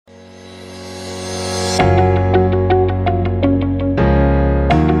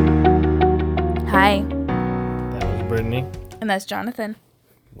that's Jonathan.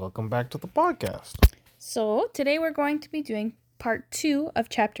 Welcome back to the podcast. So today we're going to be doing part 2 of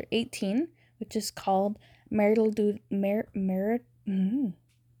chapter 18, which is called marital duties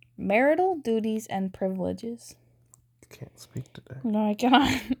and privileges. You can't speak today. No, I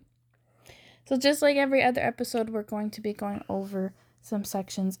cannot. So just like every other episode, we're going to be going over some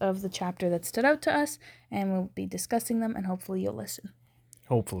sections of the chapter that stood out to us, and we'll be discussing them, and hopefully you'll listen.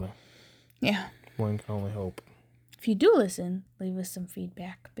 Hopefully. Yeah. One can only hope. If you do listen, leave us some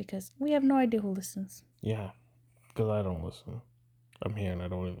feedback, because we have no idea who listens. Yeah, because I don't listen. I'm here and I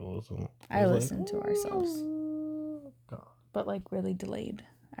don't even listen. I listen to ourselves. God. But like really delayed.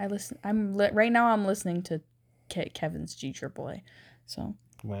 Right now I'm listening to Kevin's G Triple-A. So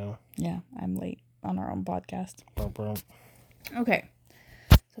Wow. yeah, I'm late on our own podcast. Bum. Okay.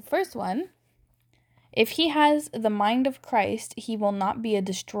 So first one. If he has the mind of Christ, he will not be a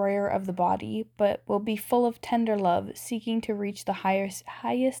destroyer of the body, but will be full of tender love, seeking to reach the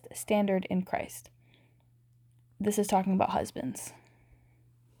highest standard in Christ. This is talking about husbands.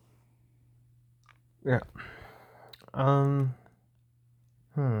 Yeah.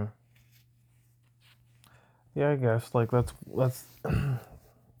 Yeah, I guess like that's not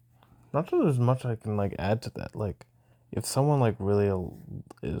that there's much I can like add to that. Like, if someone like really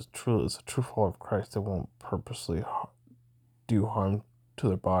is a true follower of Christ, that won't purposely do harm to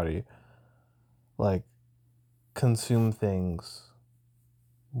their body, like consume things,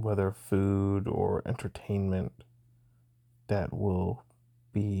 whether food or entertainment, that will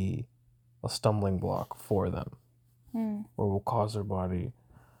be a stumbling block for them, or will cause their body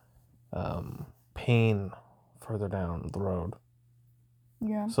pain further down the road.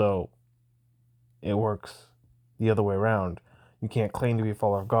 Yeah. So it works the other way around. You can't claim to be a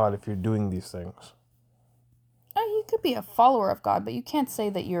follower of God if you're doing these things. You could be a follower of God, but you can't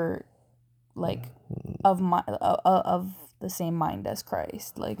say that you're like of the same mind as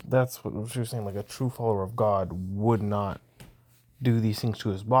Christ. Like, that's what you're saying. Like, a true follower of God would not do these things to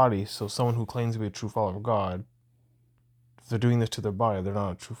his body. So someone who claims to be a true follower of God, if they're doing this to their body, they're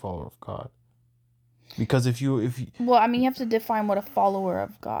not a true follower of God. Because if you well, I mean, you have to define what a follower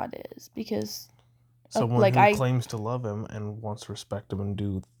of God is, because someone who claims to love him and wants to respect him and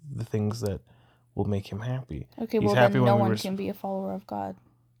do the things that will make him happy. Okay, well then no one can be a follower of God.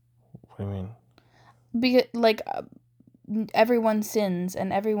 What do you mean? Because like everyone sins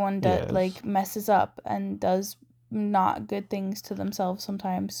and everyone like messes up and does not good things to themselves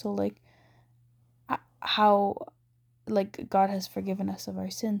sometimes. So like, how, like, God has forgiven us of our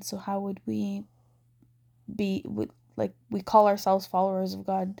sins. So how would we be we call ourselves followers of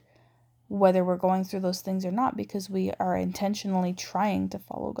God, whether we're going through those things or not, because we are intentionally trying to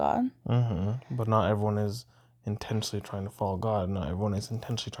follow God. But not everyone is intentionally trying to follow God. Not everyone is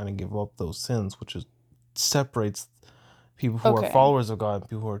intentionally trying to give up those sins, which separates people who are followers of God and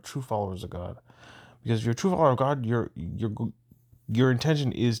people who are true followers of God. Because if you're a true follower of God, your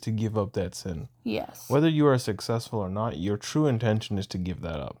intention is to give up that sin. Yes. Whether you are successful or not, your true intention is to give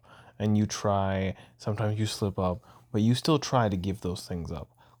that up. And you try, sometimes you slip up, but you still try to give those things up.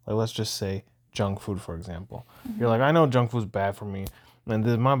 Like, let's just say junk food, for example. You're like, I know junk food's bad for me, and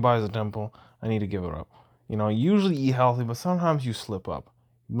my body's a temple, I need to give it up. You usually eat healthy, but sometimes you slip up.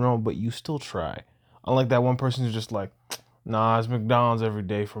 But you still try. Unlike that one person who's just like, nah, it's McDonald's every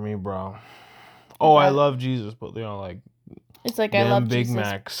day for me, bro. Oh, I love Jesus, but like, it's like, I love Big Jesus.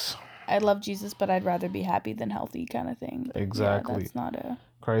 Macs. I love Jesus, but I'd rather be happy than healthy, kind of thing. But exactly. Yeah, that's not a...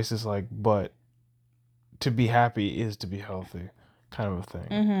 Christ is like, but to be happy is to be healthy, kind of a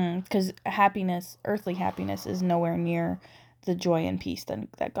thing. Because earthly happiness, is nowhere near the joy and peace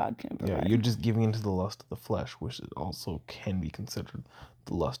that God can provide. Yeah, you're just giving into the lust of the flesh, which also can be considered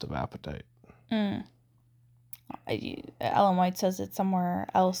the lust of appetite. Ellen White says it somewhere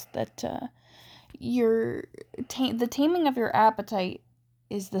else that the taming of your appetite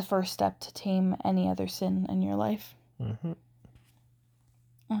is the first step to tame any other sin in your life.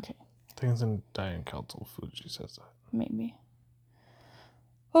 Okay. I think it's in Diane Council Food, she says that. Maybe.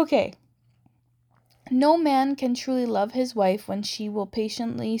 Okay. No man can truly love his wife when she will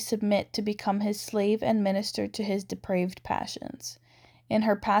patiently submit to become his slave and minister to his depraved passions. In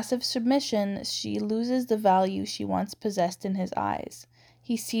her passive submission, she loses the value she once possessed in his eyes.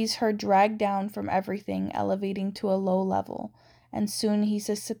 He sees her dragged down from everything, elevating to a low level, and soon he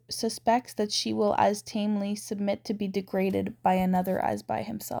suspects that she will as tamely submit to be degraded by another as by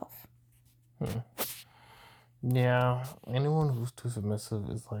himself. Yeah, anyone who's too submissive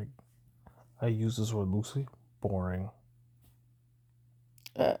is, like, I use this word loosely, boring.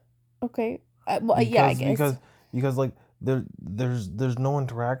 Okay. Well, yeah, I guess. Because like there's no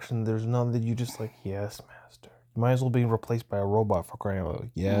interaction. There's none that you just like, yes, master, You might as well be replaced by a robot, for crying out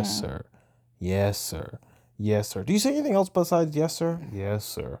loud. Yes, sir. Yes, sir. Yes, sir. Do you say anything else besides yes, sir? Yes,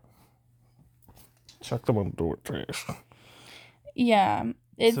 sir. Chuck them on the door, trash. Yeah,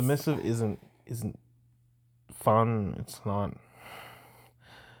 it's Submissive isn't fun. It's not.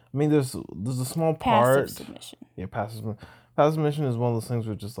 I mean, there's a small part. passive submission. Yeah, passive submission is one of those things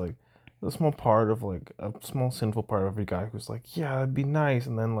where just like a small part of like a small sinful part of every guy who's like, yeah, it'd be nice,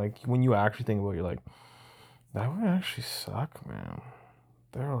 and then like when you actually think about it, you're like, that would actually suck, man.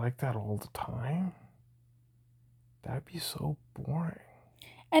 They're like that all the time. That'd be so boring.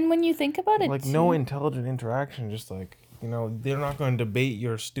 And when you think about it, Like too, no intelligent interaction, just like, you know, they're not going to debate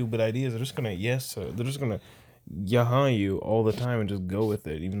your stupid ideas. They're just gonna yes sir. They're just gonna yaha you all the time and just go with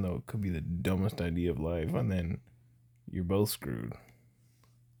it, even though it could be the dumbest idea of life, and then you're both screwed.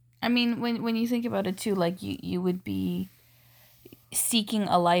 I mean, when you think about it too, like you would be seeking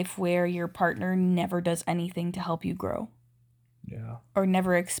a life where your partner never does anything to help you grow. Yeah. Or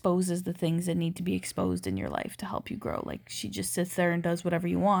never exposes the things that need to be exposed in your life to help you grow. Like she just sits there and does whatever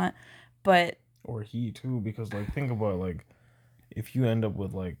you want. But Or he too, because like think about like if you end up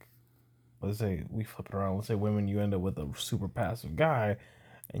with like, let's say we flip it around, let's say women, you end up with a super passive guy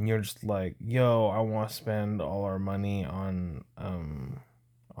and you're just like, yo, I want to spend all our money on I don't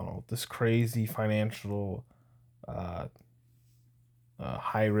know, this crazy financial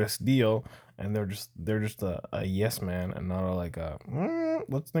high risk deal, and they're just a yes man and not a, like a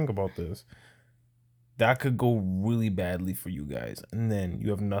let's think about this. That could go really badly for you guys, and then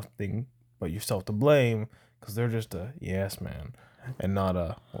you have nothing but yourself to blame because they're just a yes man and not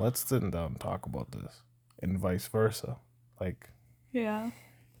a let's sit down and talk about this, and vice versa. Like, yeah.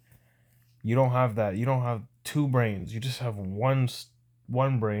 you don't have that. You don't have two brains. You just have one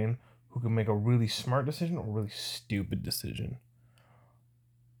brain who can make a really smart decision or a really stupid decision.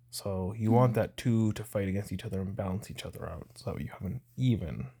 So you want that two to fight against each other and balance each other out, so you have an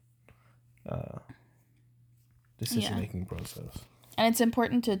even decision-making process. And it's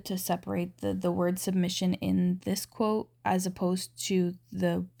important to separate the word submission in this quote as opposed to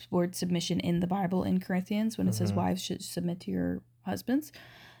the word submission in the Bible in Corinthians when it says wives should submit to your husbands.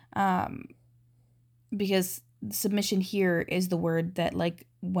 Because submission here is the word that, like,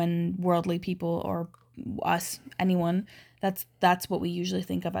 when worldly people or us, anyone, that's what we usually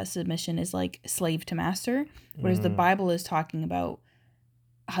think of as submission, is like slave to master, whereas the Bible is talking about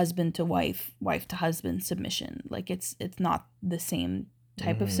husband to wife, wife to husband submission. Like it's not the same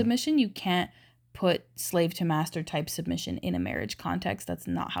type of submission. You can't put slave to master type submission in a marriage context. That's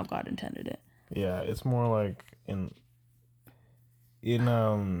not how God intended it. Yeah, it's more like in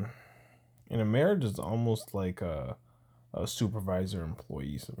a marriage, it's almost like a supervisor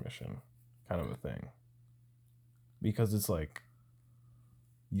employee submission kind of a thing, because it's like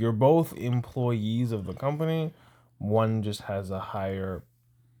you're both employees of the company. One just has a higher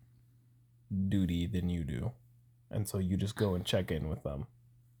duty than you do, and so you just go and check in with them.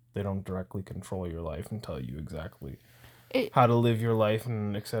 They don't directly control your life and tell you exactly how to live your life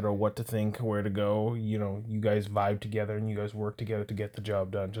and etc., what to think, where to go. You know, you guys vibe together and you guys work together to get the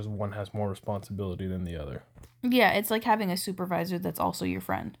job done. Just one has more responsibility than the other. Yeah, it's like having a supervisor that's also your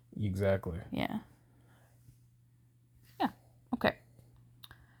friend. Exactly. Yeah. Okay.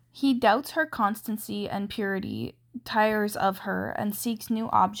 He doubts her constancy and purity, tires of her, and seeks new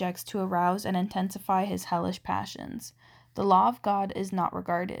objects to arouse and intensify his hellish passions. The law of God is not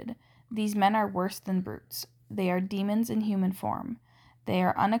regarded. These men are worse than brutes. They are demons in human form. They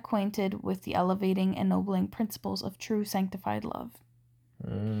are unacquainted with the elevating, ennobling principles of true sanctified love.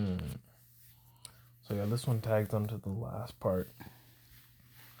 So yeah, this one tags onto the last part.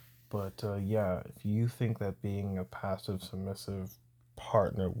 But yeah, if you think that being a passive submissive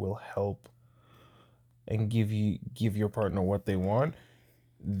partner will help and give your partner what they want,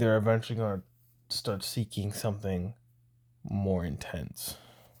 they're eventually going to start seeking something more intense,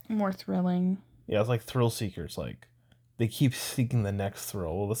 more thrilling. Yeah, it's like thrill seekers. Like, they keep seeking the next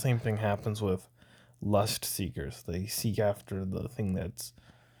thrill. Well, the same thing happens with lust seekers. They seek after the thing that's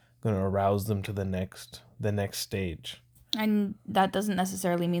going to arouse them to the next stage. And that doesn't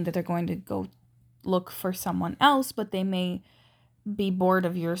necessarily mean that they're going to go look for someone else, but they may be bored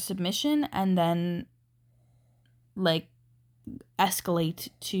of your submission and then, like, escalate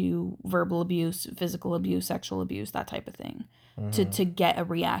to verbal abuse, physical abuse, sexual abuse, that type of thing, to get a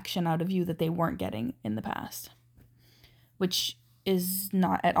reaction out of you that they weren't getting in the past, which is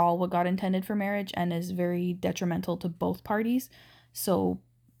not at all what God intended for marriage and is very detrimental to both parties. So,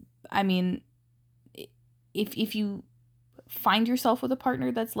 I mean, if you find yourself with a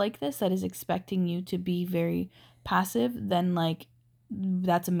partner that's like this, that is expecting you to be very passive, then, like,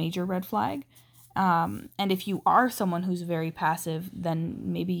 that's a major red flag. And if you are someone who's very passive, then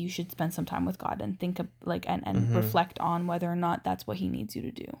maybe you should spend some time with God and think of and reflect on whether or not that's what he needs you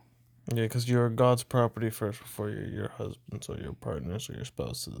to do. Yeah, because you're God's property first before you're your husband's or your partner's or your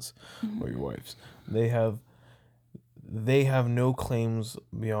spouse's or your wife's. They have no claims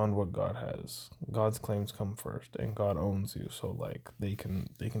beyond what God has. God's claims come first, and God owns you. So like they can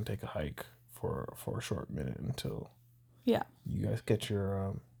take a hike for a short minute until Yeah. you guys get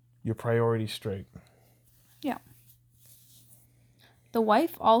your priorities straight. Yeah. The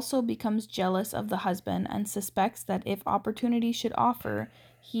wife also becomes jealous of the husband and suspects that if opportunity should offer,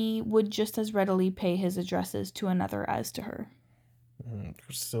 he would just as readily pay his addresses to another as to her.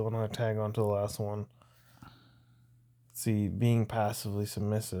 Still want to tag on to the last one. See, being passively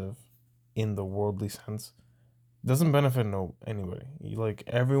submissive in the worldly sense doesn't benefit anybody. Like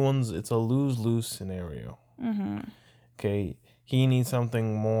it's a lose-lose scenario. Okay, he needs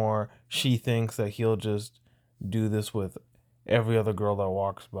something more. She thinks that he'll just do this with every other girl that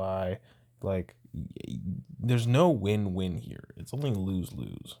walks by. Like, there's no win-win here. It's only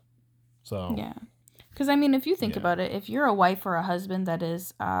lose-lose. So yeah, because I mean, if you think about it, if you're a wife or a husband that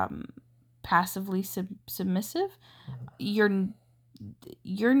is passively submissive, you're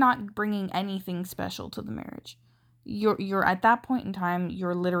not bringing anything special to the marriage. You're at that point in time,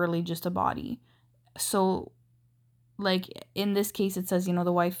 you're literally just a body. So, like in this case, it says,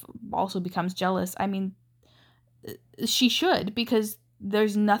 the wife also becomes jealous. I mean, she should, because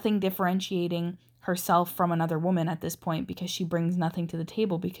there's nothing differentiating herself from another woman at this point, because she brings nothing to the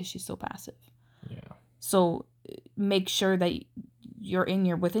table because she's so passive. Yeah. So make sure that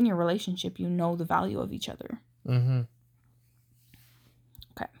you're within your relationship, you know the value of each other. Mm-hmm.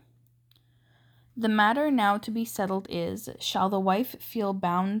 Okay. The matter now to be settled is, shall the wife feel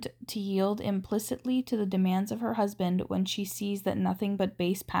bound to yield implicitly to the demands of her husband when she sees that nothing but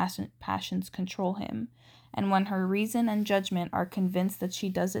base passions control him, and when her reason and judgment are convinced that she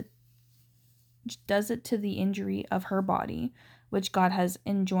does it to the injury of her body, which God has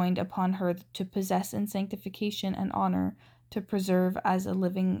enjoined upon her to possess in sanctification and honor, to preserve as a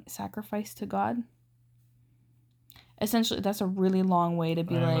living sacrifice to God? Essentially, that's a really long way to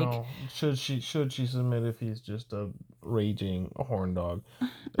be should she submit if he's just a raging horn dog?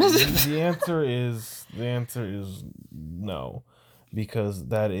 The answer is no, because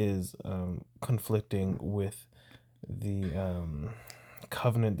that is conflicting with the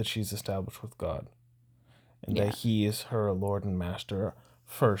covenant that she's established with God, and that he is her Lord and Master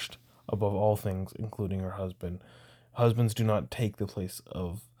first above all things, including her husband. Husbands do not take the place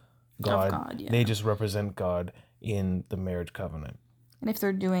of God. They just represent God in the marriage covenant. And if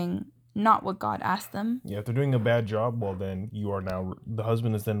they're doing not what God asked them. Yeah, if they're doing a bad job, well, then the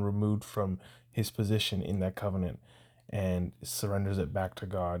husband is then removed from his position in that covenant and surrenders it back to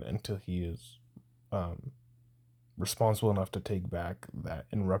God until he is responsible enough to take back that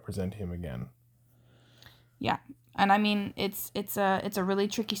and represent him again. Yeah. And I mean, it's a really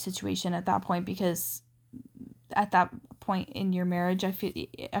tricky situation at that point, because at that point in your marriage, I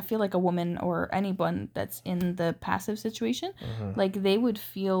feel like a woman or anyone that's in the passive situation, like they would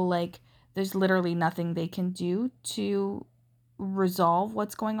feel like there's literally nothing they can do to resolve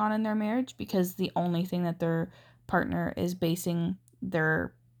what's going on in their marriage, because the only thing that their partner is basing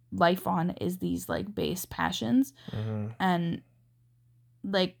their life on is these like base passions. And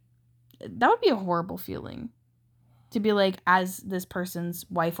like that would be a horrible feeling, to be like, as this person's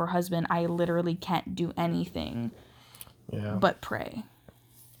wife or husband, I literally can't do anything but pray.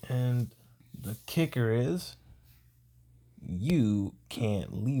 And the kicker is, you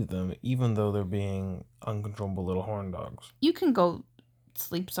can't leave them, even though they're being uncontrollable little horn dogs. You can go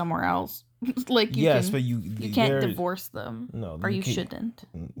sleep somewhere else. Like but you can't divorce them. No, or you shouldn't.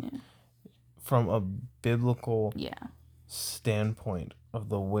 Yeah. From a biblical standpoint of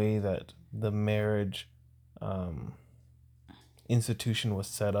the way that the marriage institution was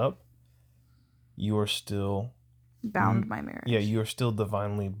set up, you are still bound by marriage. Yeah, you are still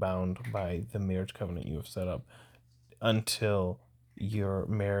divinely bound by the marriage covenant you have set up until your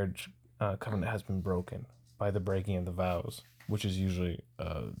marriage covenant has been broken by the breaking of the vows, which is usually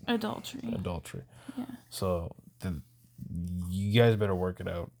adultery. Yeah. So you guys better work it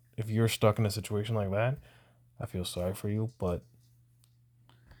out. If you're stuck in a situation like that, I feel sorry for you, but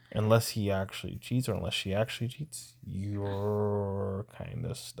unless he actually cheats or unless she actually cheats, you're kind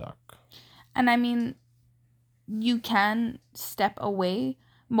of stuck. And I mean, you can step away.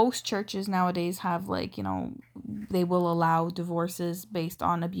 Most churches nowadays have they will allow divorces based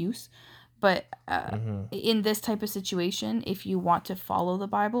on abuse. But in this type of situation, if you want to follow the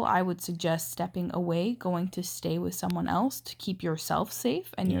Bible, I would suggest stepping away, going to stay with someone else to keep yourself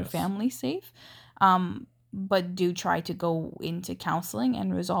safe and your family safe. But do try to go into counseling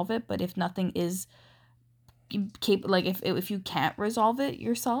and resolve it. But if nothing is like if you can't resolve it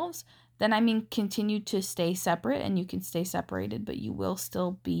yourselves, then I mean continue to stay separate, and you can stay separated, but you will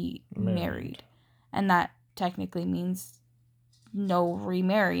still be married. And that technically means no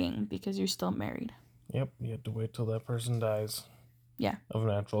remarrying because you're still married. Yep, you have to wait till that person dies. Yeah. Of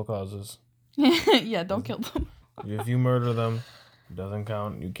natural causes. Yeah, don't kill them. If you murder them, it doesn't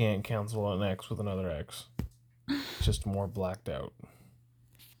count. You can't cancel an ex with another ex. It's just more blacked out.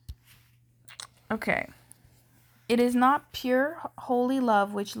 Okay. It is not pure, holy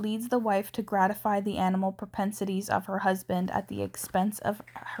love which leads the wife to gratify the animal propensities of her husband at the expense of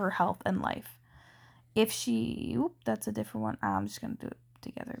her health and life. If she... that's a different one. I'm just going to do it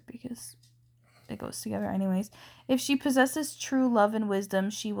together because it goes together anyways. If she possesses true love and wisdom,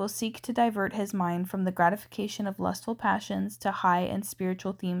 she will seek to divert his mind from the gratification of lustful passions to high and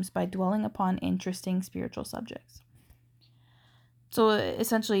spiritual themes by dwelling upon interesting spiritual subjects. So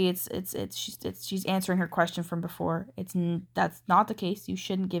essentially, she's answering her question from before. That's not the case. You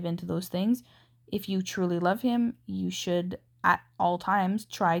shouldn't give in to those things. If you truly love him, you should at all times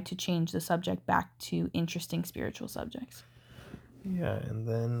try to change the subject back to interesting spiritual subjects. Yeah, and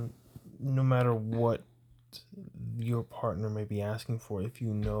then no matter what your partner may be asking for, if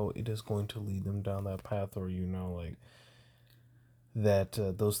you know it is going to lead them down that path, or you know like that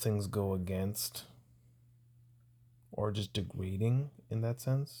those things go against or just degrading in that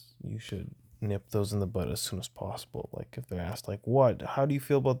sense, you should nip those in the bud as soon as possible. Like if they're asked like, what, how do you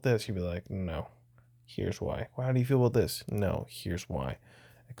feel about this, you'd be like, no, here's why. Well, how do you feel about this? No, here's why,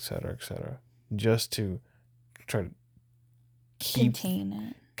 etc., etc. Just to try to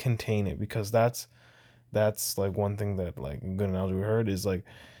contain it, because that's like one thing that like a good analogy we heard is like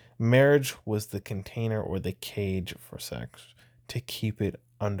marriage was the container or the cage for sex to keep it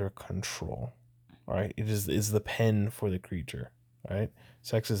under control. All right, it is the pen for the creature. Right,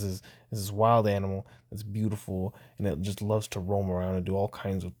 sex is this wild animal that's beautiful and it just loves to roam around and do all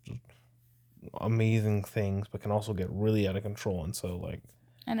kinds of amazing things, but can also get really out of control, and so like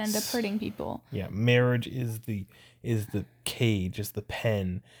and end up hurting people. Yeah, marriage is the cage, is the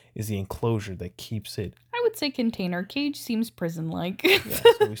pen, is the enclosure that keeps it. I would say container. Cage seems prison-like. Yeah,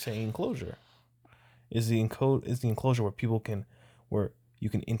 so we say enclosure. Is the enclosure where you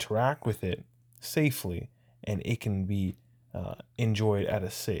can interact with it safely, and it can be enjoyed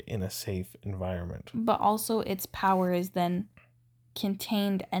in a safe environment. But also, its power is then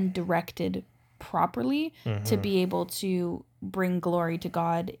contained and directed properly to be able to bring glory to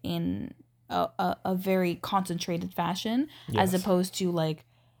God in a very concentrated fashion, as opposed to like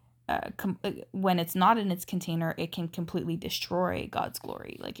when it's not in its container, it can completely destroy God's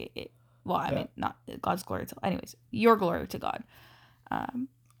glory. Like I mean, not God's glory anyways, your glory to God.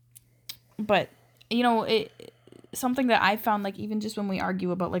 But you know, something that I found, like even just when we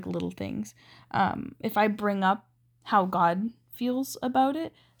argue about like little things, if I bring up how God feels about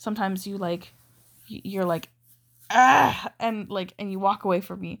it, sometimes you're like and you walk away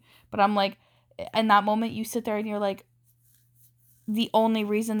from me, but I'm like, in that moment you sit there and you're like, the only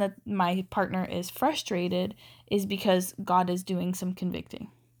reason that my partner is frustrated is because God is doing some convicting,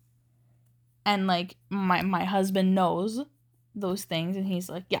 and like my husband knows those things, and he's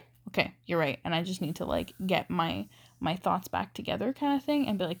like, yeah, okay, you're right, and I just need to like get my thoughts back together kind of thing,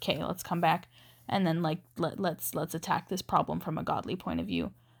 and be like, okay, let's come back, and then like let's attack this problem from a godly point of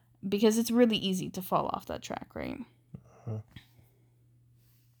view, because it's really easy to fall off that track, right? Mm-hmm.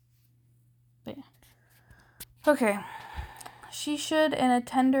 But yeah. Okay. She should, in a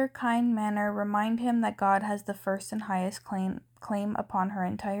tender, kind manner, remind him that God has the first and highest claim upon her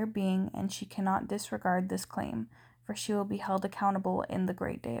entire being, and she cannot disregard this claim, for she will be held accountable in the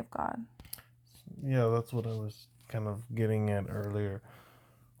great day of God. Yeah, that's what I was kind of getting at earlier,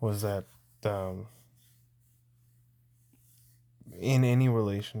 was that in any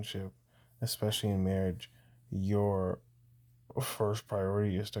relationship, especially in marriage, your first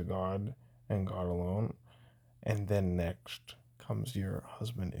priority is to God and God alone, and then next comes your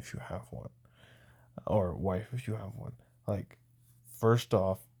husband if you have one, or wife if you have one. Like, first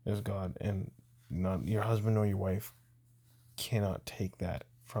off is God, and not your husband or your wife cannot take that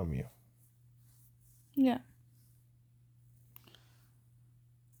from you. Yeah.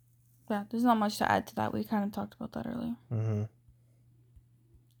 Yeah, there's not much to add to that. We kind of talked about that earlier. Mm-hmm.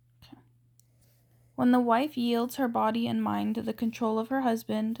 When the wife yields her body and mind to the control of her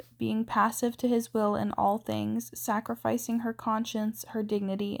husband, being passive to his will in all things, sacrificing her conscience, her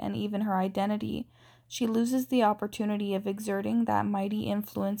dignity, and even her identity, she loses the opportunity of exerting that mighty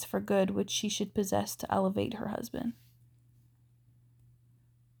influence for good which she should possess to elevate her husband.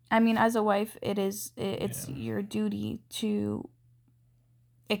 I mean, as a wife, it's your duty to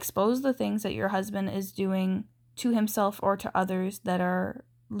expose the things that your husband is doing to himself or to others that are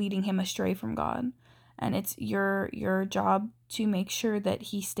leading him astray from God. And it's your job to make sure that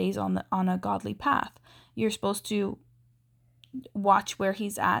he stays on a godly path. You're supposed to watch where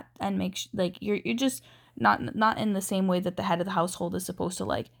he's at and like you're just not in the same way that the head of the household is supposed to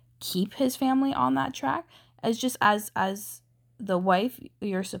like keep his family on that track. As just as the wife,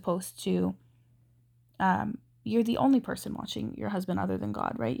 you're supposed to you're the only person watching your husband other than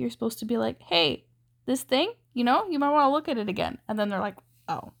God, right? You're supposed to be like, hey, this thing, you might want to look at it again. And then they're like,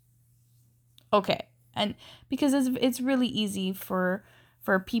 oh, okay. And because it's really easy for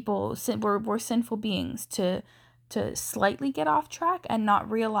people, we're sinful beings, to slightly get off track and not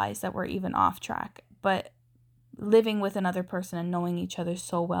realize that we're even off track. But living with another person and knowing each other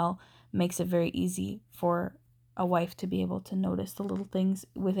so well makes it very easy for a wife to be able to notice the little things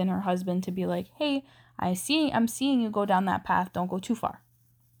within her husband, to be like, hey, I'm seeing you go down that path. Don't go too far.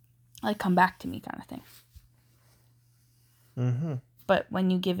 Like, come back to me, kind of thing. Mm-hmm. But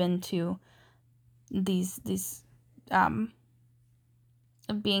when you give in to these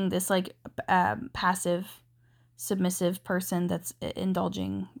being this like passive, submissive person that's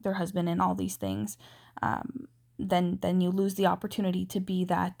indulging their husband in all these things, then you lose the opportunity to be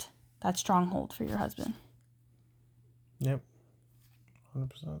that stronghold for your husband. Yep.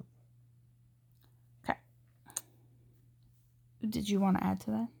 100%. Okay. Did you want to add to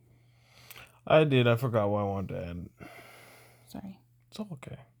that? I did. I forgot what I wanted to add. Sorry. It's all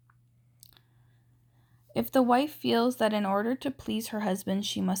okay. If the wife feels that in order to please her husband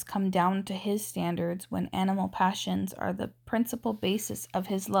she must come down to his standards when animal passions are the principal basis of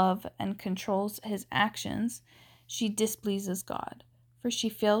his love and controls his actions, she displeases God, for she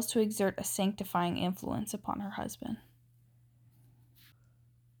fails to exert a sanctifying influence upon her husband.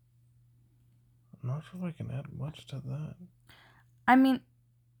 I'm not sure if I can add much to that. I mean,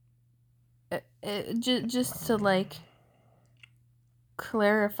 just to like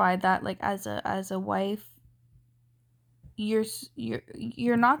clarify that, like as a wife, you're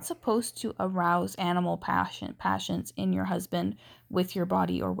not supposed to arouse animal passions in your husband with your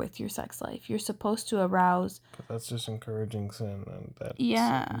body or with your sex life. You're supposed to arouse, because that's just encouraging sin, and that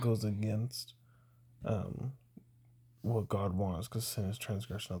goes against what God wants, because sin is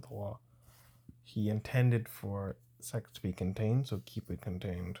transgression of the law. He intended for sex to be contained, so keep it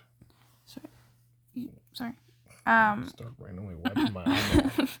contained. Sorry. Start randomly wiping my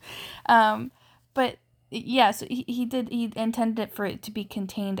eyeball. But yeah, so he intended for it to be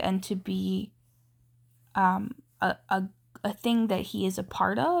contained and to be a thing that he is a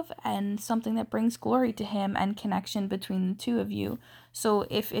part of, and something that brings glory to him and connection between the two of you. So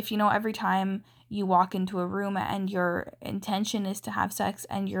if every time you walk into a room and your intention is to have sex,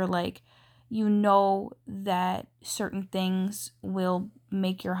 and you're like, that certain things will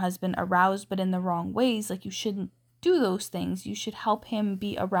make your husband aroused, but in the wrong ways, like you shouldn't do those things. You should help him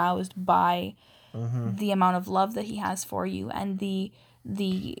be aroused by the amount of love that he has for you, and the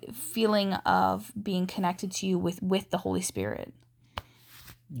feeling of being connected to you with the Holy Spirit.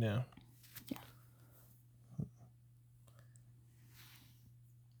 Yeah.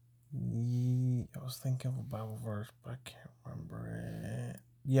 I was thinking of a Bible verse, but I can't remember it.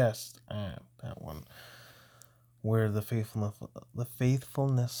 Yes, that one, where the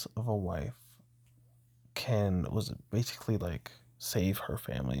faithfulness of a wife was basically like save her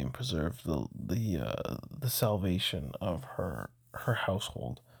family and preserve the salvation of her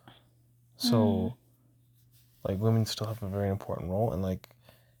household. So like women still have a very important role, and like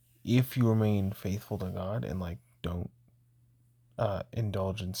if you remain faithful to God and like don't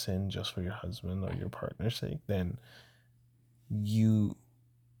indulge in sin just for your husband or your partner's sake, then you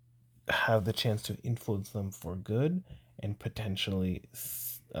have the chance to influence them for good and potentially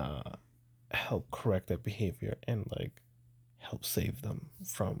help correct that behavior and like help save them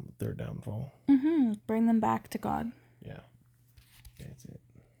from their downfall. Bring them back to God. Yeah, that's it.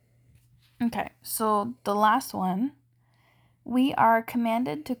 Okay, so the last one. We are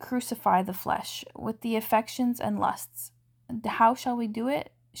commanded to crucify the flesh with the affections and lusts. How shall we do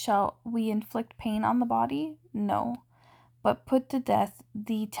it? Shall we inflict pain on the body? No, but put to death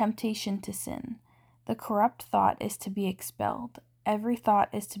the temptation to sin. The corrupt thought is to be expelled. Every thought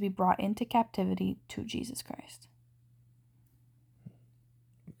is to be brought into captivity to Jesus Christ.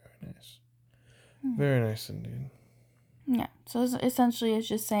 Very nice. Very nice indeed. Yeah, so essentially it's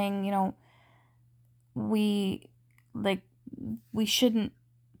just saying, we shouldn't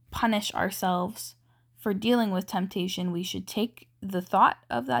punish ourselves for dealing with temptation. We should take the thought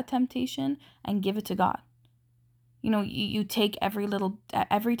of that temptation and give it to God. you take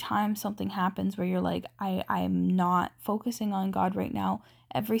every time something happens where you're like, I'm not focusing on God right now.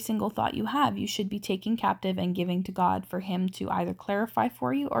 Every single thought you have, you should be taking captive and giving to God for him to either clarify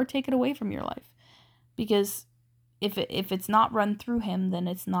for you or take it away from your life. Because if it's not run through him, then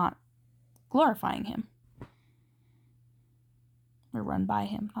it's not glorifying him. Or run by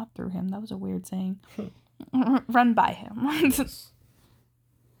him, not through him. That was a weird saying. Run by him.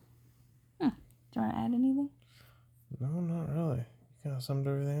 Do you want to add anything? No, not really. You kind of summed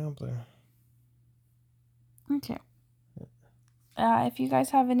everything up there. Okay. If you guys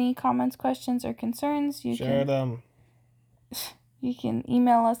have any comments, questions, or concerns, you can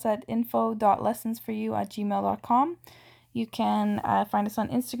email us at info.lessonsforyou@gmail.com. You can find us on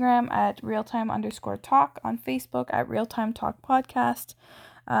Instagram at realtime_talk, on Facebook at Realtime Talk Podcast.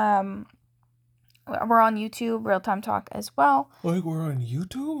 We're on YouTube, Realtime Talk as well. Like, we're on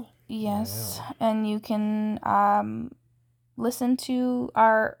YouTube? Yes. Wow. And you can listen to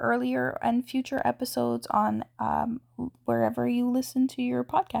our earlier and future episodes on wherever you listen to your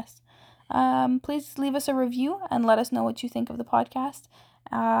podcast. Please leave us a review and let us know what you think of the podcast.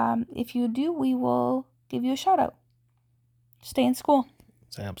 If you do, we will give you a shout out. Stay in school.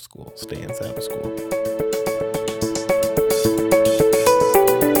 Zap school. Stay in Zap school.